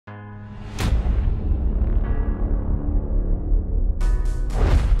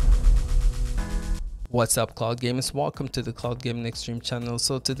What's up, cloud gamers? Welcome to the Cloud Gaming Extreme channel.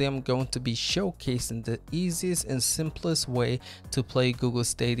 So today I'm going to be showcasing the easiest and simplest way to play Google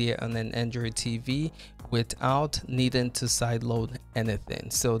Stadia on an Android TV without needing to sideload anything.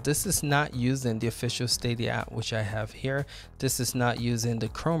 So this is not using the official Stadia app, which I have here. This is not using the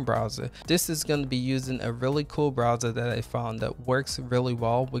Chrome browser. This is going to be using a really cool browser that I found that works really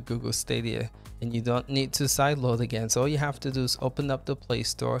well with Google Stadia. And you don't need to sideload again. So all you have to do is open up the Play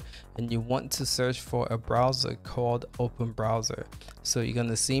Store and you want to search for a browser called Open Browser. So you're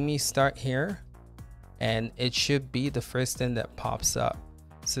gonna see me start here and it should be the first thing that pops up.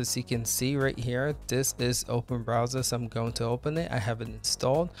 So as you can see right here, this is Open Browser. So I'm going to open it. I have it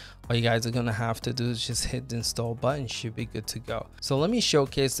installed. All you guys are gonna have to do is just hit the install button. Should be good to go. So let me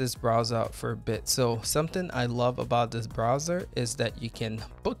showcase this browser out for a bit. So something I love about this browser is that you can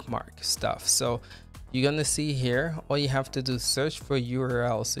bookmark stuff. So you're gonna see here, all you have to do is search for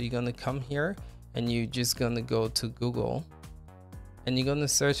URL. So you're gonna come here and you're just gonna go to Google and you're going to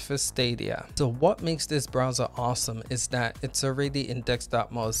search for Stadia. So what makes this browser awesome is that it's already in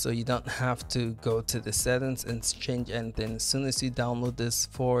desktop mode, so you don't have to go to the settings and change anything. As soon as you download this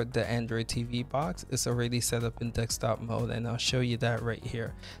for the Android TV box, it's already set up in desktop mode, and I'll show you that right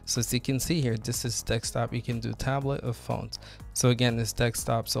here. So as you can see here, this is desktop. You can do tablet or phones. So again, it's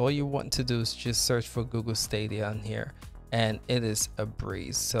desktop. So all you want to do is just search for Google Stadia on here, and it is a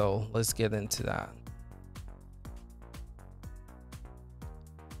breeze. So let's get into that.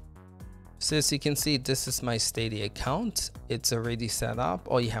 So as you can see, this is my Stadia account. It's already set up.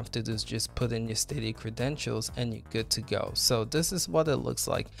 All you have to do is just put in your Stadia credentials and you're good to go. So this is what it looks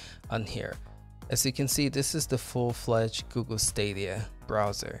like on here. As you can see, this is the full-fledged Google Stadia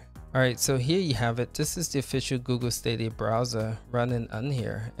browser. Alright, so here you have it. This is the official Google Stadia browser running on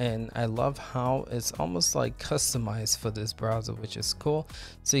here, and I love how it's almost like customized for this browser, which is cool.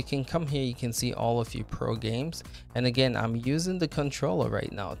 So you can come here, you can see all of your pro games, and again, I'm using the controller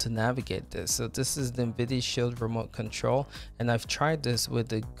right now to navigate this. So this is the Nvidia Shield remote control, and I've tried this with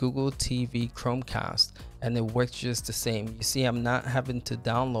the Google TV Chromecast and it works just the same. You see, I'm not having to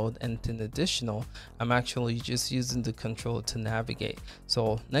download anything additional. I'm actually just using the controller to navigate.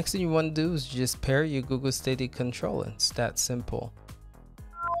 So next thing you want to do is just pair your Google Stadia controller. It's that simple.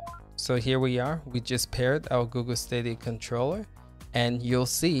 So here we are. We just paired our Google Stadia controller, and you'll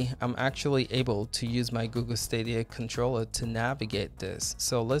see I'm actually able to use my Google Stadia controller to navigate this.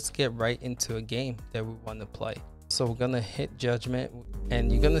 So let's get right into a game that we want to play. So we're gonna hit judgment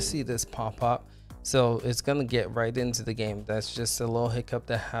and you're gonna see this pop up. So it's gonna get right into the game. That's just a little hiccup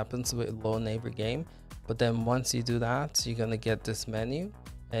that happens with low neighbor game. But then once you do that, you're gonna get this menu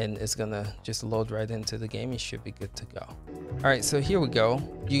and it's gonna just load right into the game. You should be good to go. All right, so here we go.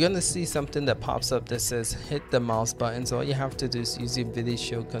 You're gonna see something that pops up that says hit the mouse button. So all you have to do is use your Nvidia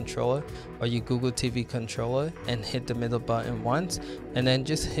Shield controller or your Google TV controller and hit the middle button once, and then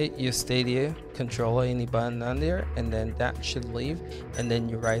just hit your Stadia controller, any button on there, and then that should leave, and then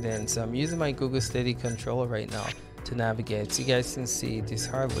you're right in. So I'm using my Google Stadia controller right now to navigate. So you guys can see there's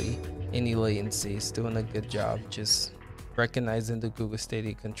hardly any latency. It's doing a good job just recognizing the Google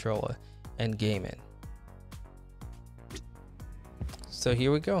Stadia controller and gaming. So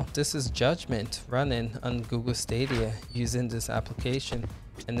here we go. This is Judgment running on Google Stadia using this application,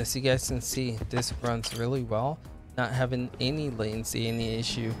 and as you guys can see, this runs really well, not having any latency, any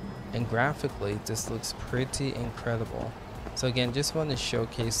issue, and graphically this looks pretty incredible. So again, just want to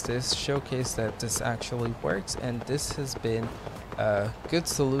showcase that this actually works, and this has been a good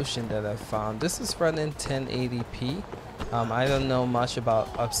solution that I've found. This is running 1080p. I don't know much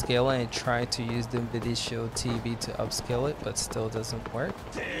about upscaling. I tried to use the Nvidia Shield TV to upscale it, but still doesn't work.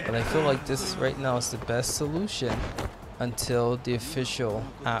 But I feel like this right now is the best solution until the official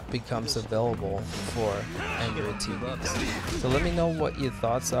app becomes available for Android TVs. So let me know what your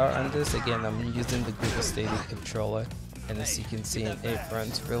thoughts are on this. Again, I'm using the Google Stadia controller, and as you can see, it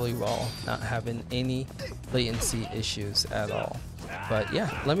runs really well, not having any latency issues at all. But yeah,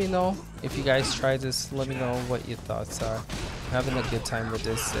 let me know if you guys try this. Let me know what your thoughts are. I'm having a good time with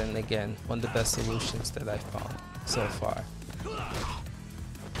this, and again, one of the best solutions that I found so far.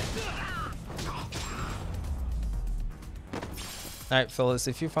 Alright fellas,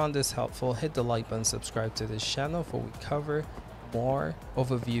 if you found this helpful, hit the like button, subscribe to this channel for we cover more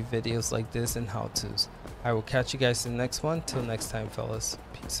overview videos like this and how-tos. I will catch you guys in the next one. Till next time fellas,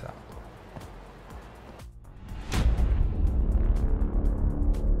 peace out.